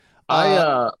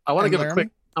I want to and give a Laramie? quick.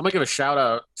 I'm gonna give a shout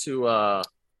out to a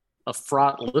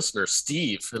fraught listener.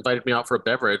 Steve invited me out for a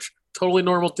beverage. Totally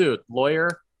normal dude,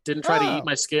 lawyer. Didn't try to Oh. eat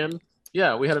my skin.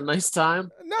 Yeah, we had a nice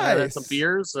time. Had some Nice.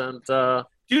 beers and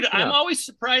Dude, I'm Yeah. always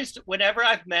surprised whenever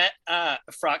I've met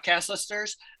Frogcast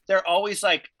listeners. They're always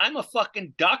like, "I'm a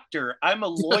fucking doctor. I'm a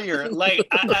lawyer." Like,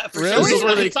 for some Really? reason,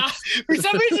 Really? for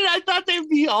some reason, I thought they'd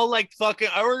be all like, "Fucking,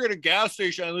 I work at a gas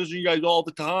station. I listen to you guys all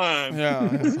the time."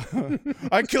 Yeah.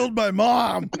 I killed my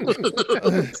mom.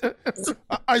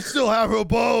 I still have her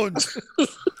bones.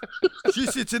 She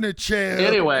sits in a chair.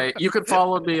 anyway, you can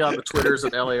follow me on the Twitters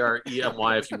at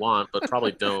LAREMY if you want, but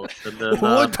probably don't. And then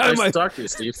One time nice I- to talk to you,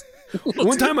 Steve.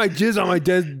 One time I jizzed on my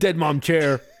dead mom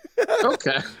chair.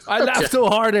 Okay. I laughed so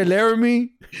hard at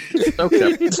Laramie. Okay.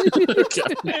 Okay.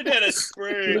 I did a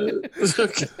spray.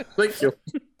 Okay. Thank you.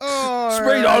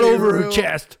 Sprayed all over her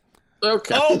chest.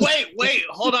 Okay. Oh wait,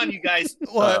 hold on, you guys.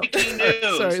 What? Breaking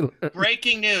news! Sorry.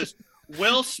 Breaking news!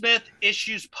 Will Smith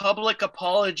issues public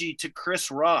apology to Chris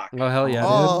Rock. Oh, hell yeah.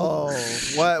 Oh,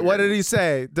 what did he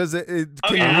say? Does it? Can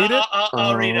Okay, you read it?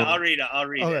 I'll read it. I'll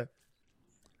read Okay. it.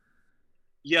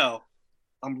 Yo,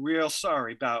 I'm real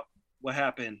sorry about what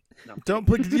happened. No,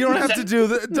 You don't have to do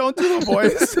the. Don't do the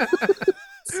voice.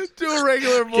 Do a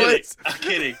regular voice. I'm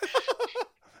kidding.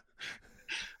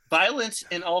 Violence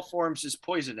in all forms is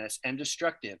poisonous and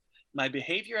destructive. My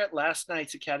behavior at last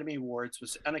night's Academy Awards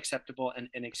was unacceptable and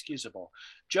inexcusable.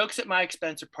 Jokes at my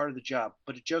expense are part of the job,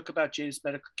 but a joke about Jada's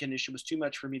medical condition was too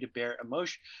much for me to bear,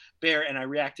 and I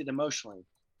reacted emotionally.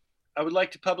 I would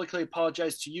like to publicly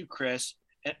apologize to you, Chris,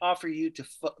 and offer you to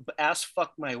ass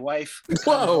fuck my wife.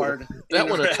 Whoa, hard that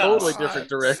in went her a totally house. different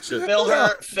direction. Fill her,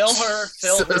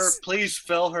 please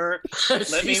fill her.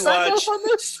 Let me watch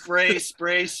spray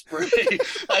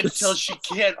until she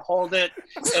can't hold it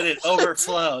and it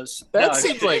overflows. That No,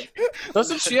 seems like,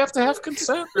 doesn't she have to have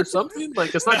consent or something?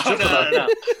 Like, it's not jumping on no.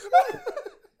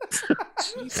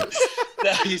 Jesus.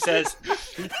 No, he says,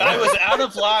 I was out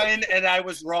of line and I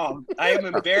was wrong. I am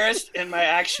embarrassed and my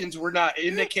actions were not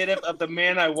indicative of the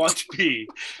man I want to be.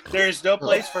 There is no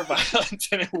place for violence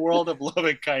in a world of love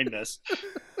and kindness.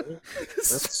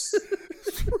 That's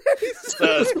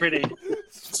So it's pretty.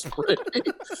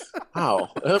 wow.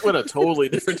 That went a totally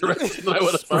different direction than I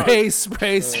would have thought.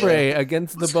 Spray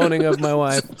against the boning of my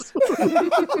wife.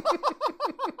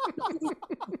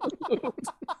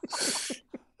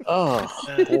 Oh,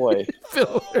 boy.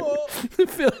 Fill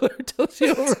her till she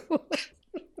overflows.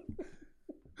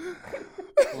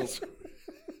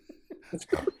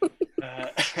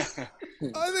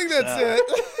 I think that's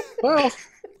it. Well,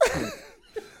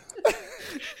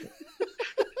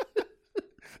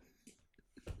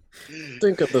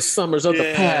 think of the summers of the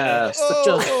Yeah. past.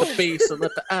 Adjust the bass and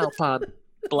let the Alpine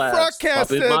blast. Frogcast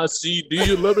Pop in it. my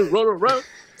CD and let me run around.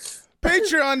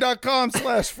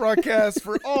 Patreon.com/Frogcast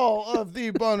for all of the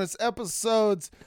bonus episodes.